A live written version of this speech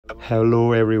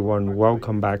Hello everyone,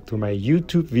 welcome back to my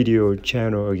YouTube video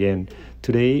channel again.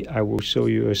 Today I will show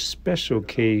you a special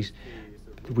case.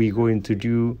 We're going to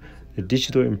do the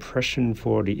digital impression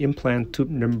for the implant tube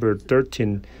number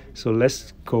 13. So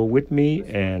let's go with me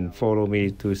and follow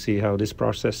me to see how this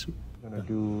process. I'm gonna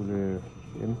do the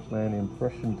implant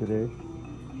impression today.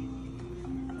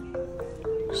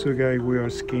 So guys, we are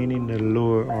scanning the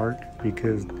lower arch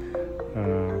because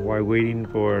while waiting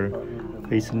for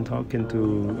patient talking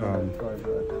to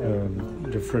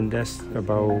the front desk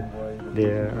about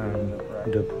their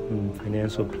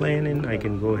financial planning, I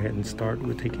can go ahead and start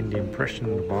with taking the impression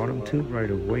of the bottom tube right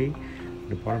away.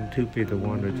 The bottom tube is the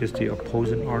one that just the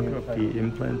opposing arm of the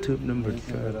implant tube number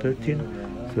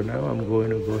 13. So now I'm going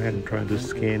to go ahead and try to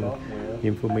scan the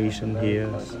information here.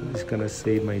 So it's gonna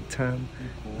save my time.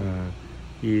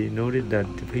 He noted that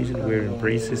the patient wearing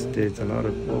braces, there's a lot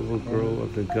of overgrowth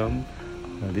of the gum.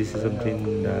 This is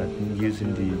something that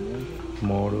using the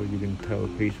model, you can tell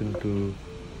the patient to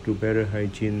do better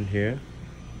hygiene here.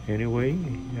 Anyway,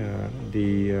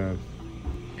 the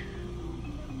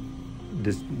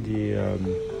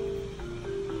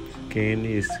scan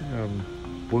is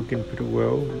working pretty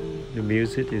well. The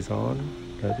music is on.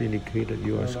 That indicates that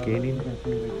you are scanning.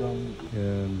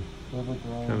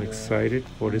 I'm excited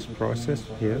for this process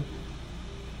here.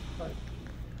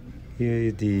 Here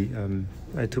is the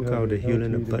I took out the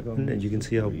healing button, and you can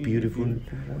see how beautiful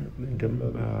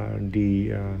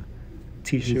the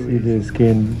tissue is. The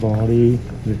skin body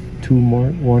with 2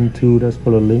 mark, 1, 2. That's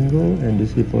for the lingo, and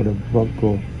this is for the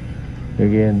buccal.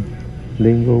 Again,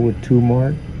 lingo with 2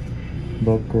 mark,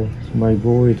 buccal. So my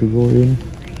goal is to go in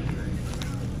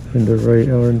the right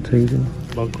orientation.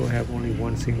 Buccal have only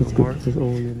 1 single mark.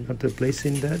 After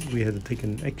placing that, we had to take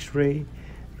an X-ray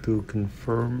to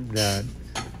confirm that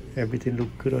everything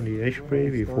looked good on the X-ray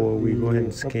before we go ahead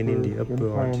and scan in the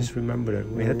upper arch. Just remember that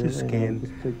we had to scan,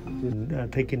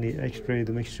 taking the X-ray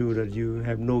to make sure that you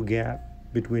have no gap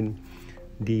between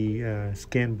the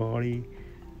scan body,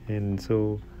 and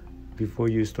so before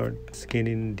you start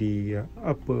scanning the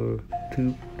upper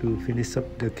tube to finish up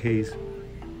the case.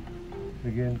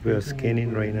 Again, we are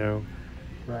scanning right now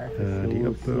the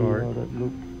upper arch.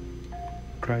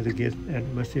 Try to get as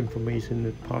much information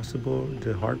as possible.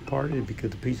 The hard part is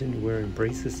because the patient is wearing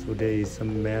braces, so there is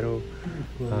some metal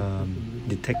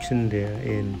detection there,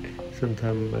 and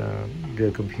sometimes the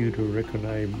computer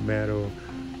recognize metal,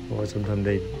 or sometimes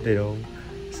they don't.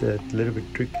 So it's a little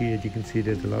bit tricky. As you can see,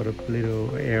 there's a lot of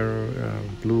little error,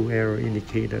 blue error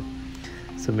indicate that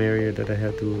some area that I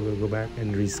have to go back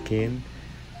and rescan.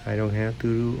 I don't have to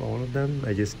do all of them.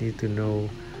 I just need to know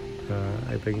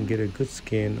if I can get a good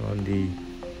scan on the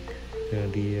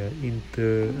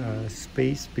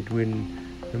space between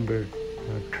number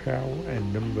 12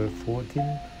 and number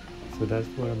 14. So that's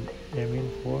what I'm aiming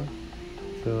for.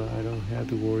 So I don't have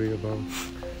to worry about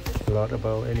a lot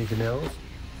about anything else.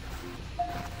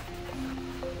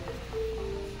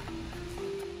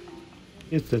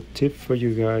 It's a tip for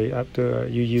you guys. After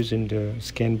you using the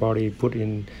scan body, put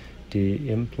in the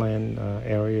implant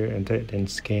area and then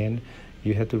scan,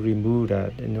 you have to remove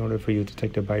that in order for you to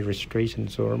take the bite registration.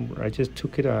 So I just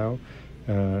took it out,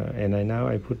 and now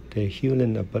I put the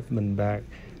healing abutment back,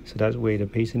 so that way the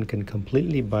patient can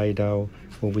completely bite out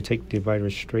when we take the bite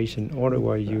registration.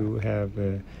 Otherwise you have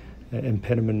an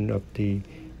impediment of the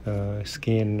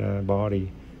scan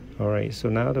body. All right, so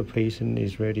now the patient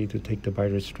is ready to take the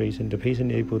bite registration. The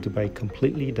patient is able to bite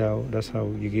completely down. That's how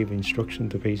you give instruction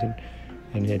to patient.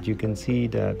 And yet you can see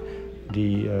that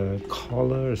the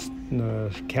color is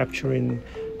capturing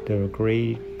the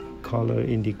gray color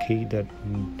indicate that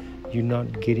you're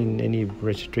not getting any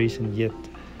registration yet.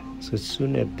 So as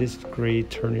soon as this gray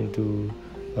turn into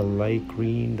a light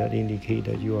green, that indicate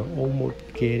that you are almost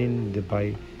getting the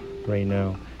bite right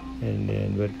now. And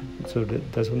then so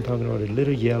that's what I'm talking about. The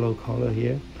little yellow color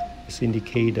here is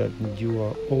indicate that you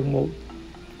are almost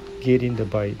getting the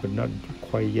bite, but not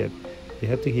quite yet. You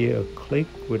have to hear a click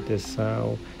with the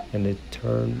sound, and it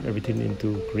turn everything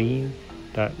into green.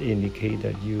 That indicate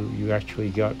that you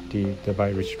actually got the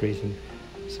bite registration.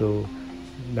 So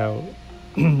now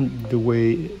the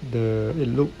way it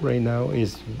look right now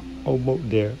is almost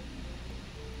there.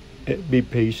 Be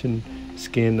patient,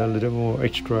 scan a little more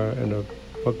extra in the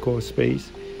buccal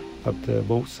space up the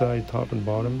both sides, top and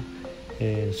bottom,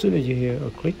 and as soon as you hear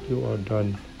a click, you are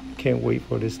done. Can't wait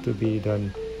for this to be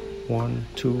done. 1,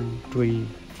 2, 3,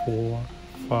 4,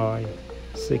 5,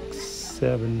 6,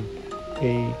 7,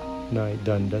 8, 9.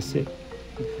 Done. That's it.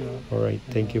 All right,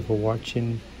 thank you for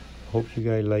watching. Hope you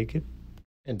guys like it,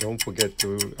 and don't forget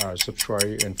to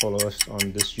subscribe and follow us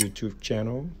on this YouTube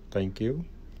channel. Thank you.